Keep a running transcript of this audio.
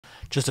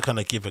just to kind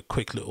of give a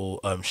quick little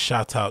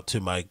shout out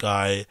to my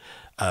guy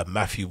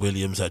Matthew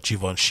Williams at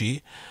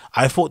Givenchy.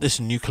 I thought this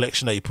new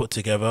collection that he put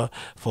together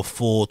for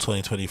fall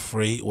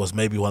 2023 was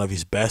maybe one of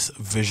his best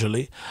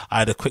visually. I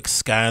had a quick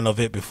scan of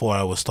it before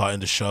I was starting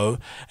the show,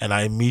 and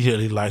I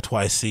immediately liked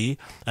what I see.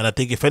 And I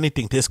think if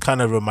anything, this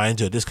kind of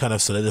reminds you, this kind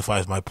of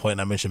solidifies my point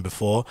I mentioned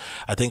before.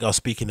 I think I was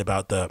speaking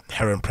about the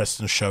Heron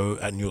Preston show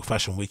at New York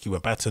Fashion Week. He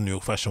went back to New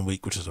York Fashion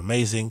Week, which is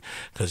amazing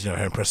because, you know,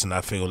 Heron Preston,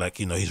 I feel like,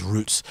 you know, his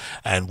roots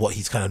and what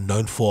he's kind of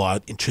known for are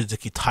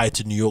intrinsically tied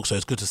to New York. So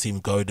it's good to see him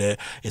go there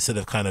instead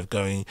of kind of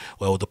going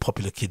where all the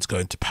popular kids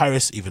going to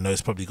Paris, even though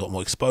it's probably got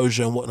more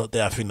exposure and whatnot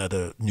there. I think that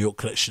the New York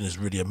collection is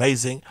really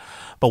amazing.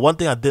 But one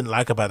thing I didn't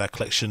like about that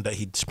collection that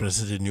he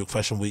presented in New York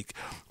Fashion Week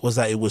was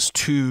that it was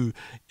too,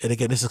 and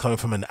again, this is coming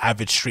from an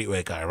avid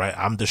streetwear guy, right?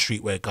 I'm the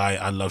streetwear guy.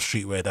 I love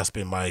streetwear. That's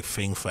been my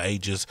thing for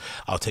ages.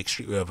 I'll take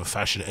streetwear over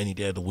fashion any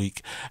day of the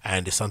week,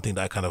 and it's something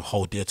that I kind of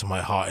hold dear to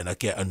my heart, and I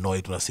get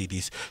annoyed when I see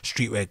these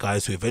streetwear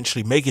guys who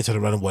eventually make it to the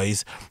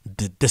runways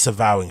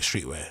disavowing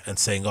streetwear and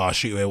saying, oh,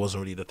 streetwear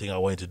wasn't really the thing I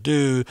wanted to do.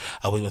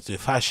 I wanted to do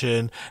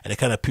fashion, and they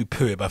kind of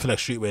poo-poo it. But I feel like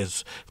streetwear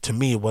is, to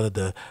me, one of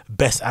the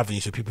best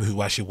avenues for people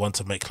who actually want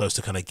to make clothes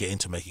to kind of get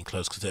into making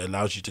clothes, because it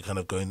allows you to kind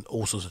of go in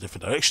all sorts of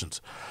different directions.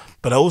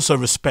 But I also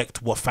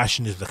respect what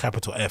fashion is with a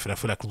capital F, and I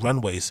feel like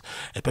runways,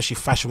 especially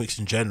fashion weeks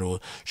in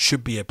general,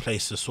 should be a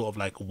place to sort of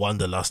like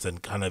wanderlust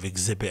and kind of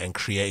exhibit and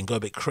create and go a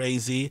bit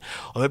crazy,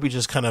 or maybe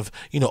just kind of,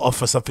 you know,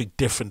 offer something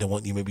different than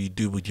what you maybe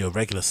do with your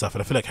regular stuff.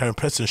 And I feel like Heron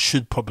Preston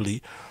should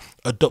probably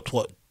adopt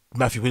what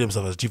Matthew Williams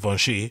of as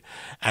Givenchy,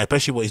 and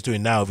especially what he's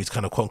doing now with his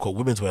kind of quote unquote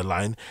women's wear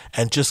line,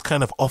 and just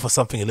kind of offer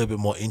something a little bit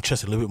more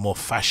interesting, a little bit more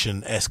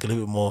fashion-esque, a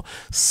little bit more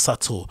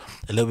subtle,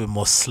 a little bit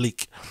more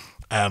sleek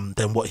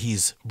than what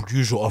his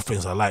usual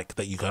offerings are like,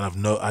 that you kind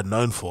of are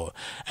known for.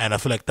 And I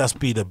feel like that's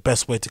be the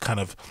best way to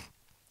kind of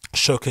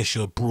showcase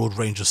your broad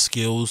range of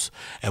skills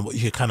and what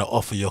you can kind of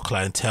offer your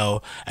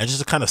clientele, and just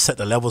to kind of set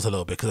the levels a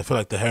little bit, because I feel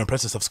like the Heron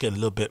Preston stuff's getting a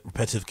little bit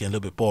repetitive, getting a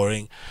little bit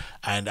boring,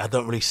 and I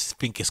don't really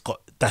think it's got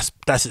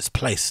that's its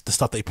place. The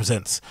stuff that he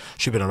presents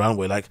should be in a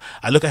runway. Like,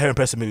 I look at Heron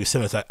Preston maybe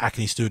similar to like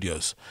Acne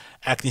Studios.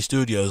 Acne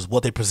Studios,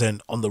 what they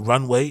present on the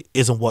runway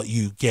isn't what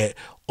you get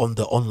on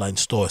the online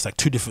store. It's like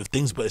two different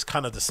things, but it's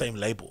kind of the same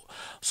label.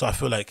 So I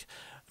feel like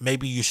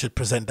maybe you should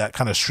present that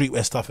kind of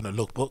streetwear stuff in a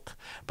lookbook,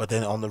 but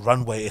then on the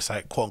runway, it's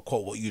like quote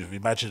unquote what you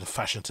imagine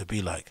fashion to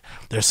be like.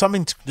 There's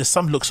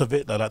some looks of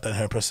it that I like that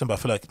Heron Preston, but I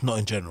feel like not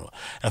in general.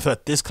 And I feel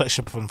like this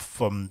collection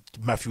from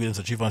Matthew Williams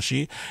at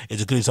Givenchy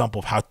is a good example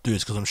of how to do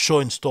this, because I'm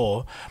sure in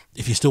store,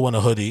 if you still want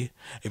a hoodie,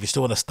 if you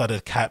still want a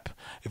studded cap,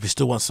 if you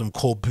still want some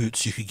cool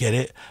boots, you could get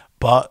it.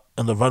 But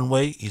on the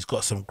runway, he's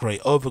got some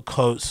great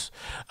overcoats.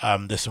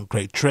 There's some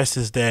great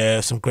dresses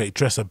there, some great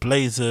dresser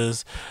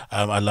blazers.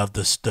 I love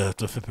the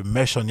flipping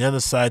mesh on the other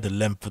side. The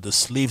length of the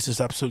sleeves is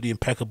absolutely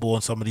impeccable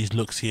on some of these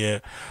looks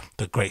here.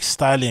 The great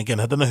styling. Again,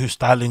 I don't know who's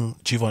styling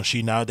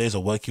Givenchy nowadays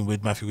or working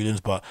with Matthew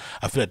Williams, but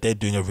I feel like they're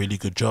doing a really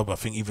good job. I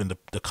think even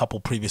the couple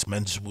previous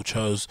men's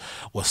chose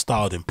were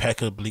styled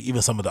impeccably.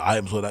 Even some of the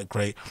items were that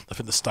great. I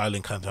think the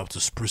styling kind of helped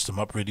to spruce them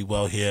up really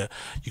well here.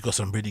 You got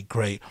some really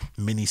great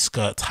mini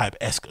skirt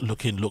type-esque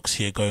looking looks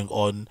here going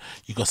on.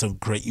 You got some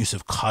great use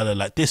of color,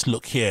 like this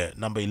look here,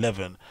 number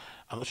 11.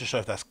 I'm not sure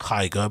if that's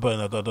Kai Gerber,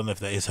 and I don't know if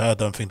that is her. I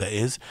don't think that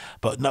is.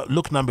 But no,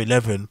 look number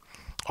 11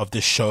 of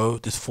this show,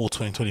 this fall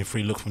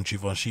 2023 look from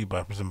Givenchy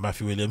by President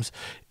Matthew Williams,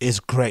 is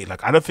great.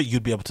 Like, I don't think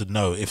you'd be able to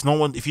know if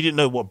you didn't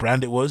know what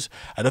brand it was.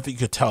 I don't think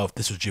you could tell if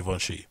this was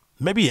Givenchy.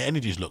 Maybe any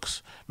of these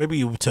looks, maybe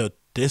you would tell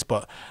this,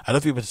 but I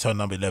don't think you'll be able to tell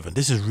number 11.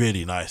 This is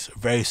really nice,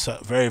 very,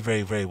 very,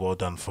 very, very well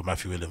done for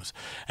Matthew Williams.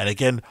 And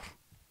again,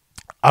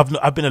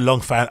 I've been a long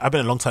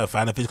time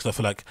fan of his, because I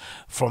feel like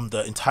from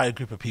the entire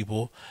group of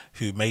people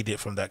who made it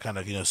from that kind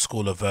of, you know,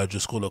 school of Virgil,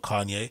 school of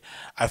Kanye,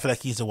 I feel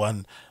like he's the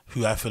one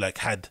who I feel like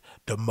had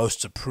the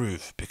most to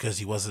prove, because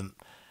he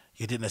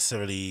didn't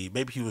necessarily,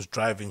 maybe he was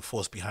driving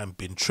force behind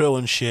Bin Trill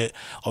and shit.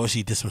 Obviously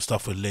he did some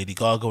stuff with Lady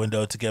Gaga when they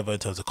were together in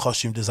terms of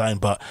costume design,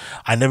 but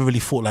I never really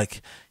thought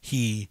like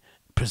he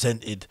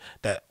presented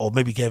that, or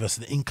maybe gave us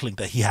an inkling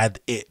that he had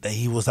it, that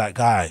he was that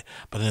guy.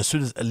 But then as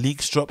soon as a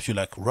leaks drops, you're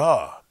like,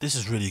 rah, this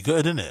is really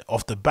good, isn't it?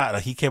 Off the bat,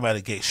 like, he came out of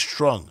the gate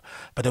strong.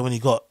 But then when he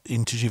got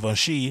into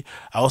Givenchy,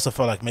 I also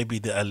felt like maybe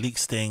the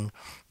leaks thing,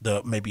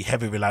 the maybe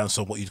heavy reliance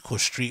on what you'd call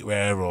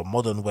streetwear or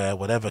modern wear,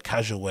 whatever,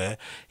 casual wear,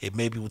 it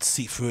maybe would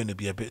seep through and it'd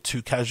be a bit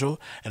too casual.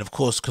 And of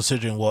course,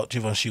 considering what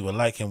Givenchy were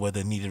like and where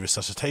they needed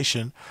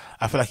resuscitation,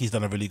 I feel like he's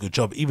done a really good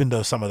job. Even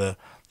though some of the,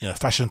 you know,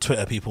 fashion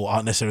Twitter people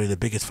aren't necessarily the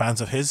biggest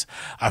fans of his,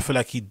 I feel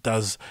like he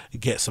does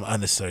get some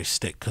unnecessary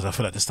stick, because I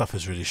feel like this stuff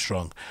is really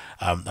strong.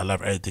 I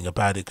love everything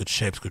about it. Good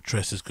shapes, good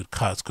dresses, good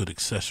cuts, good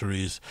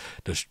accessories.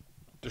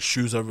 The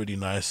shoes are really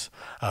nice.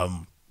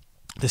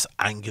 this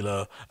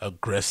angular,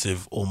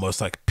 aggressive,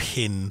 almost like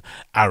pin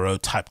arrow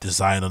type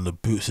design on the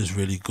boots is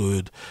really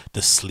good.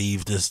 The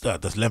sleeve,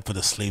 the length of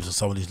the sleeves of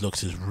some of these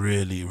looks is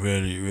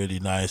really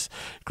nice.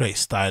 Great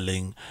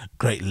styling,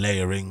 great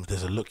layering.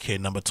 There's a look here,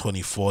 number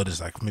 24. There's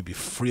like maybe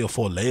 3 or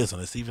 4 layers on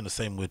this. Even the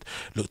same with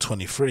look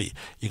 23.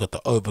 You got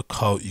the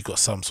overcoat. You got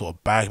some sort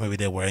of bag. Maybe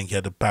they're wearing here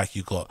at the back.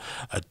 You got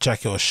a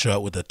jacket or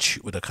shirt with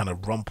a kind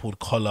of rumpled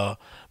collar.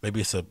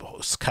 Maybe it's a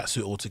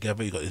catsuit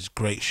altogether. You got these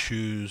great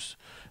shoes.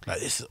 Like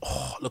this is,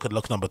 look at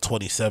look number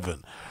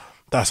 27.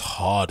 That's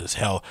hard as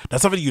hell.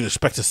 That's something you'd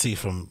expect to see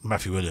from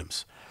Matthew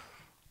Williams.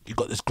 You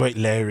got this great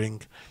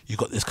layering. You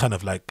got this kind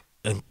of like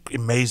an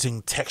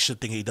amazing texture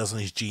thing he does on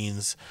his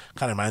jeans.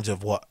 Kind of reminds you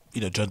of what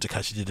John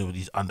Takashi did with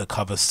these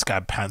undercover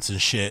scab pants and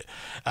shit.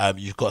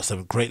 You've got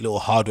some great little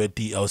hardware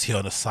details here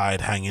on the side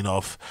hanging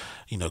off.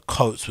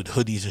 Coats with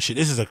hoodies and shit.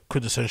 This is a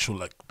quintessential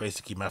like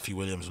basically Matthew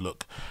Williams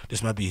look.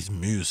 This might be his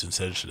muse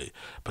essentially,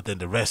 but then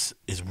the rest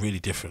is really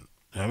different.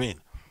 You know what I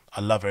mean? I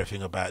love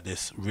everything about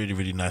this.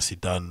 Really nicely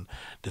done.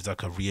 There's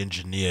like a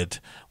re-engineered,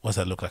 what's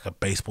that look like? A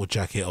baseball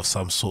jacket of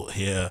some sort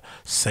here.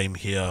 Same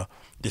here.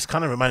 This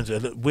kind of reminds me, a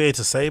little weird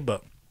to say,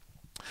 but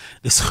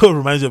this sort of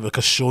reminds me of like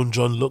a Sean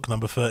John look,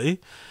 number 30.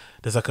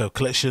 There's like a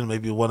collection,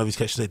 maybe one of his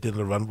collections they did on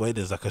the runway.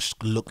 There's like a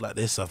look like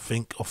this, I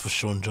think, off of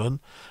Sean John.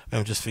 And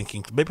I'm just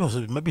thinking, maybe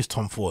it's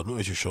Tom Ford. I'm not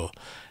really sure.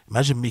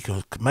 Imagine me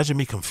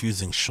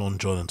confusing Sean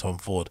John and Tom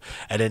Ford.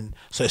 And then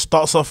so it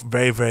starts off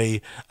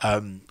very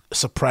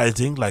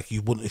surprising, like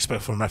you wouldn't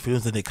expect from Matthew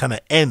Williams, and it kind of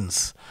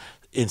ends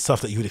in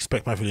stuff that you would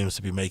expect Matthew Williams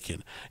to be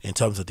making in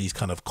terms of these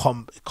kind of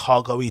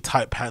cargo-y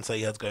type pants that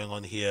he has going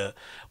on here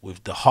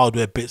with the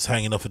hardware bits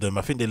hanging off of them.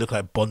 I think they look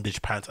like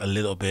bondage pants a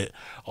little bit,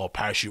 or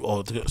parachute,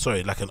 or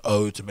sorry, like an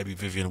ode to maybe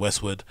Vivienne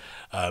Westwood,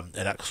 and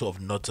that sort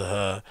of nod to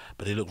her,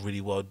 but they look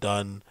really well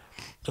done.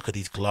 Look at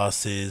these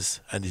glasses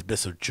and these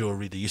bits of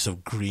jewelry, the use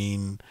of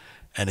green.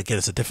 And again,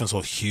 it's a different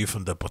sort of hue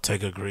from the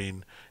Bottega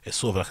green. It's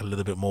sort of like a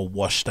little bit more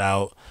washed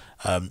out.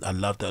 I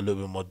love that a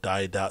little bit more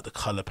dyed out. The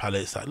color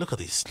palettes. Like, look at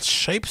these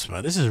shapes,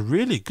 man. This is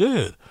really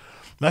good.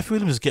 Matthew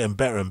Williams is getting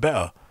better and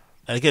better.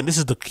 And again, this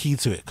is the key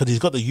to it, because he's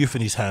got the youth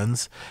in his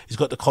hands. He's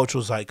got the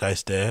cultural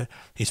zeitgeist there.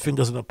 His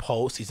fingers on the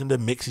pulse. He's in the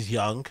mix. He's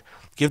young.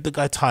 Give the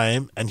guy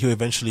time, and he'll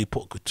eventually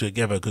put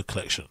together a good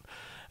collection.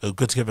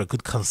 Together a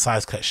good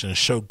concise collection and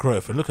show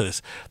growth. And look at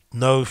this.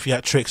 No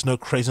theatrics, no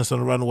craziness on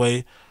the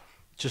runway.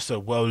 Just a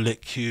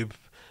well-lit cube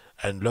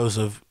and loads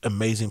of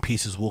amazing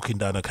pieces walking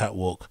down a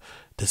catwalk.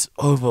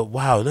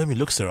 Wow, let me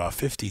look, there are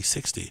 50,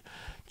 60.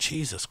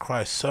 Jesus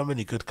Christ, so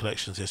many good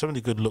collections here, so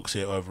many good looks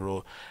here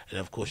overall. And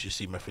of course you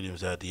see Matthew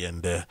Williams at the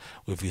end there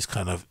with his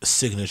kind of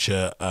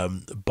signature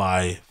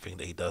buy thing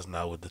that he does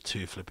now with the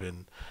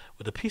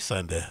with the peace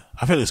sign there.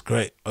 I think it's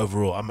great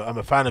overall. I'm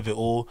a fan of it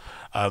all.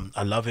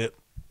 I love it.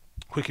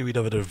 Quickly read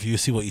over the review,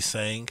 see what he's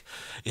saying.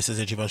 It says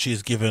that Givenchy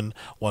is given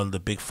one of the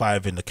big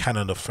five in the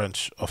canon of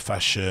French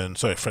fashion,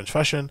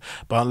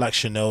 but unlike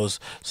Chanel's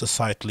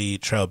societally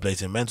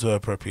trailblazing menswear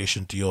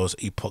appropriation, Dior's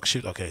epoch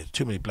shift. Okay,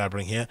 too many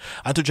blabbering here.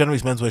 Until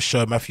January's menswear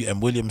show, Matthew M.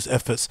 Williams'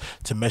 efforts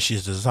to mesh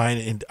his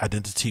design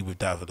identity with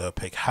that of the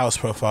opaque house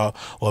profile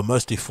were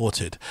mostly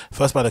thwarted.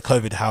 Firstly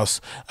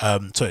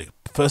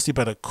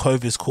by the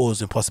COVID's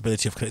caused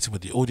impossibility of connecting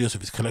with the audience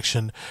of his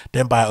collection,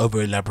 then by over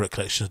elaborate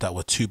collections that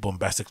were too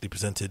bombastically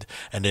presented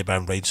and thereby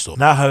rainstorm.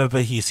 Now,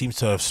 however, he seems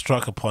to have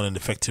struck upon an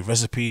effective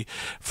recipe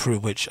through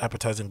which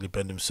appetizingly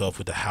blend himself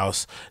with the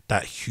house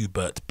that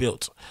Hubert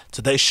built.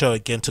 Today's show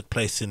again took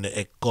place in the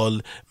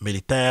École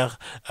Militaire,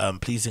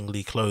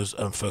 pleasingly closed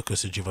and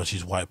focused in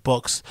Givenchy's white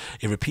box.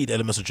 It repeated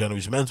elements of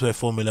January's menswear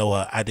formula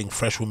while adding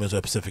fresh women's wear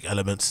specific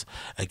elements,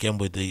 again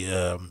with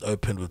the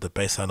opened with the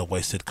baseline of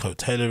wasted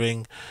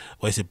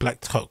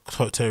black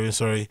coat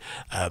tailoring,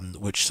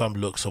 which some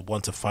looks of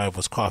 1 to 5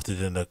 was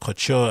crafted in the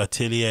couture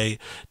atelier.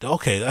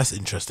 Okay, that's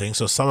interesting.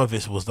 So some of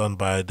it was done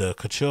by the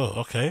couture.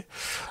 Okay.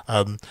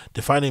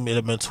 Defining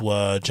elements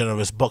were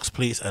generous box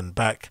pleats and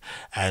back,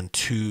 and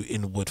 2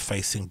 inward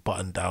facing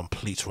button down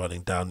pleats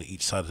running down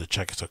each side of the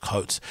jacket or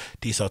coats.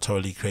 These are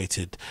totally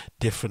created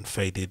different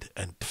faded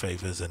and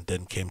favors, and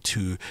then came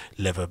 2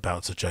 leather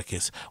bouncer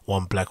jackets,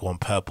 1 black, 1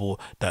 purple,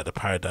 that the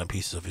paradigm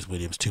pieces of his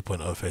Williams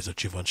 2.0 phase of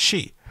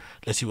Givenchy.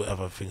 Let's see what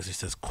other things he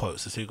says.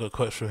 Quotes. Let's see, you got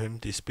quotes from him.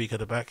 Did he speak at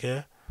the back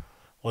here?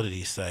 What did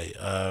he say?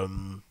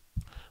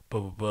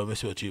 But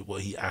let's see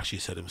what he actually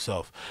said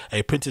himself.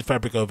 A printed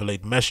fabric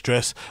overlaid mesh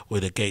dress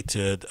with a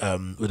gathered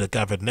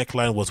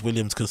neckline was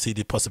Williams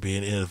conceded possibly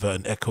an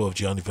inadvertent echo of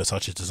Gianni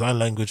Versace's design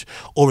language.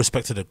 All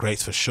respected the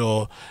greats for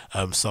sure.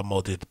 Some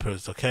molded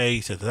prints. Okay,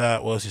 he said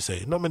that. What else he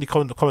say? Not many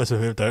comments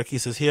from him directly. He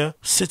says here,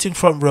 sitting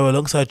front row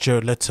alongside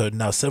Jared Leto,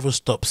 now several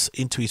stops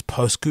into his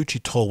post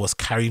Gucci tour, was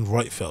Karin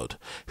Reutfeld,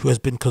 who has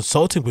been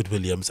consulting with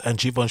Williams and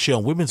Givenchy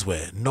on women's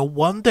wear. No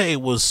wonder it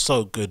was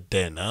so good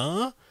then,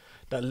 huh?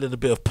 That little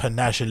bit of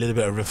panache, a little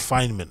bit of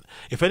refinement.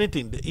 If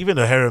anything, even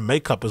the hair and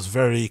makeup is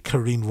very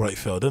Karin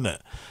Reutfeld, isn't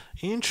it?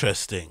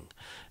 Interesting.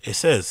 It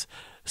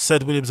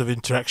said Williams of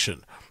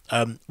Interaction.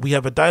 We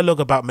have a dialogue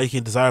about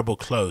making desirable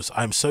clothes.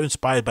 I'm so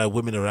inspired by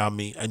women around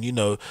me, and you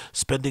know,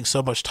 spending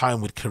so much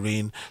time with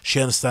Karine.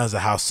 She understands the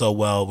house so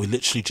well. We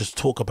literally just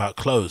talk about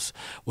clothes.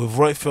 With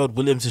Royfield,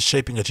 Williams is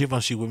shaping a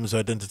Givenchy women's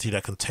identity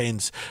that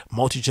contains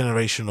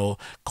multi-generational,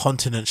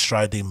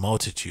 continent-striding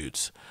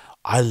multitudes.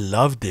 I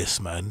love this,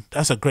 man.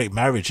 That's a great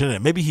marriage, isn't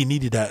it? Maybe he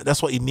needed that.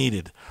 That's what he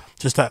needed.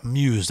 Just that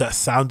muse, that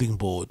sounding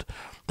board,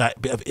 that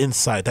bit of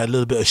insight, that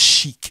little bit of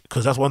chic.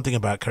 Because that's one thing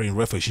about Karine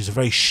Royfield. She's a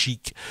very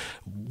chic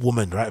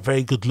woman, right?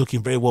 Very good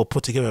looking, very well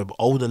put together.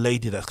 Older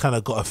lady that's kind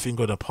of got a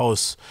finger on the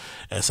pulse.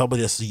 And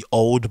somebody that's the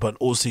old, but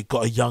also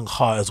got a young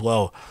heart as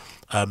well.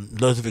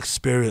 Loads of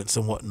experience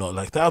and whatnot.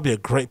 Like, that would be a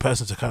great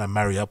person to kind of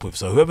marry up with.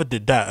 So whoever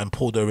did that and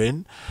pulled her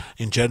in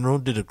general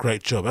did a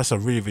great job. That's a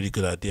really, really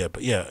good idea.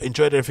 But yeah,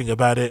 enjoyed everything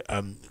about it.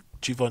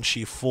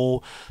 Givenchy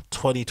Fall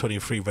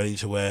 2023 ready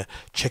to wear.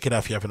 Check it out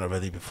if you haven't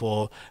already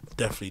before.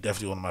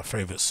 Definitely one of my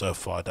favorites so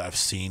far that I've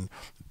seen.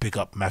 Big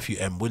up Matthew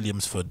M.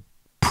 Williams for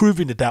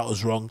proving the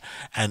doubters wrong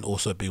and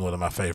also being one of my favorites.